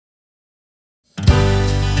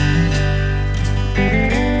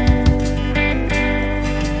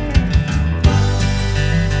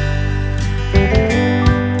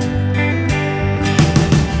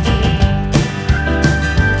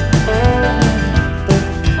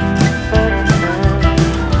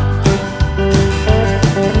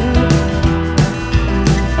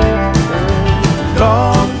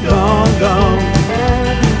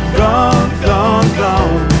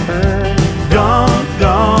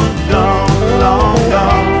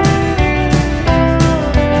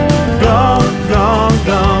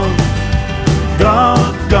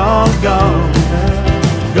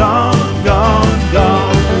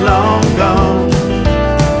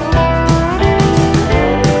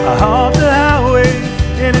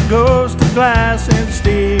brass and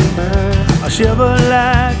steel. I shiver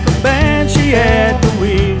like a banshee at the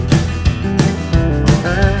wheel.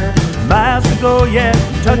 Miles to go yet,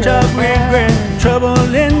 touch of regret,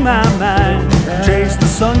 trouble in my mind. Chase the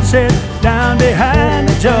sunset down behind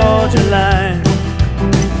the Georgia line.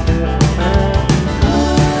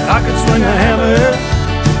 I could swing a hammer,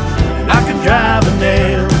 and I could drive a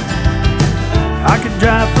nail. I could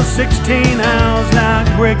drive for 16 hours like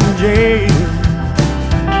breaking jail.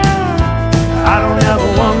 I don't ever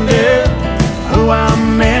wonder who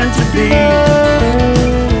I'm meant to be.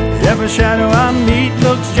 Every shadow I meet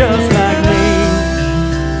looks just like me.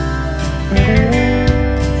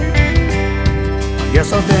 I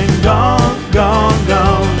guess I've been gone, gone,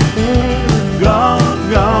 gone,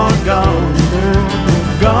 gone, gone, gone,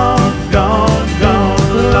 gone, gone,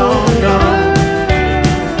 gone, long gone.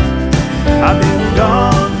 I've been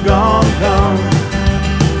gone, gone, gone,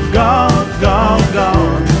 gone, gone,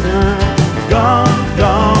 gone, gone,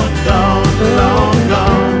 gone, gone, long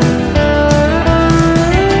gone.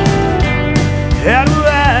 Out of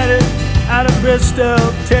Raleigh, out of Bristol,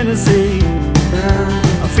 Tennessee,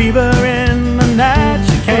 a fever in the night,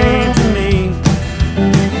 she came to me.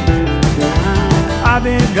 I've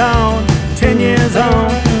been gone 10 years on,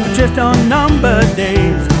 just on numbered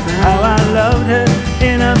days. How I loved her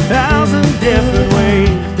in 1,000 different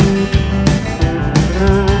ways.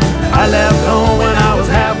 I left home when I was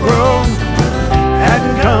half grown,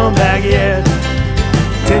 hadn't come back yet.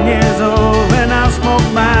 10 years old when I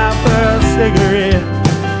smoked my first cigarette.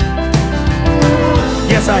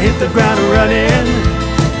 Yes, I hit the ground running.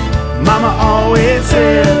 Mama always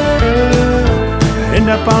said, end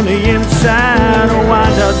up on the inside or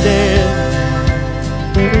wind up dead.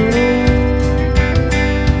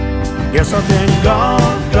 Guess I've been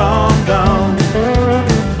gone, gone, gone,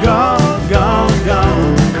 gone, gone,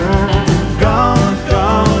 gone, gone,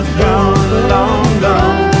 gone, gone, long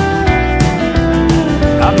gone.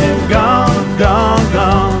 I've been gone, gone,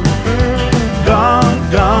 gone, gone,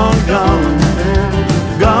 gone, gone,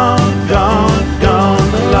 gone, gone,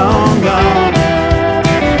 gone, long gone.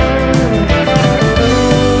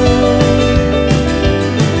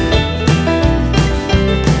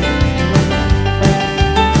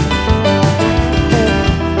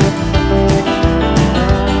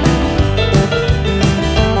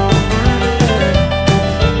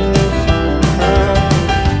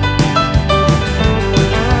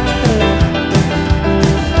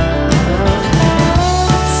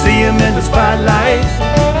 In the spotlight,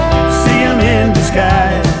 see him in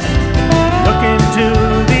disguise, look into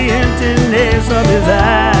the emptiness of his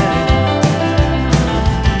eyes.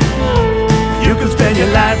 You could spend your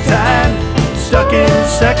lifetime stuck in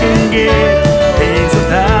second gear. He's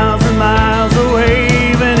 1,000 miles away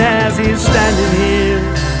even as he's standing here.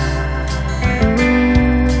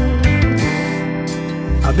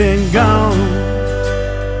 I've been gone,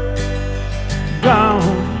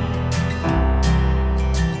 gone,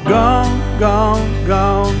 gone, gone,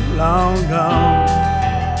 gone, long gone.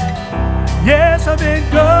 Yes, I've been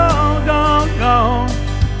gone, gone, gone,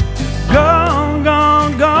 gone,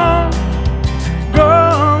 gone, gone,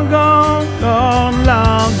 gone, gone, gone,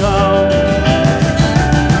 long gone.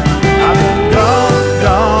 I've been gone,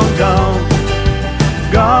 gone, gone,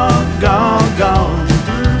 gone, gone, gone,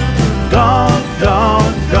 gone,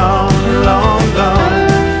 gone, gone, long gone.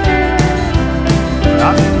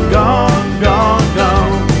 I've been gone, gone,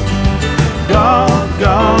 gone, gone,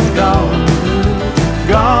 gone, gone,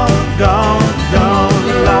 gone, gone.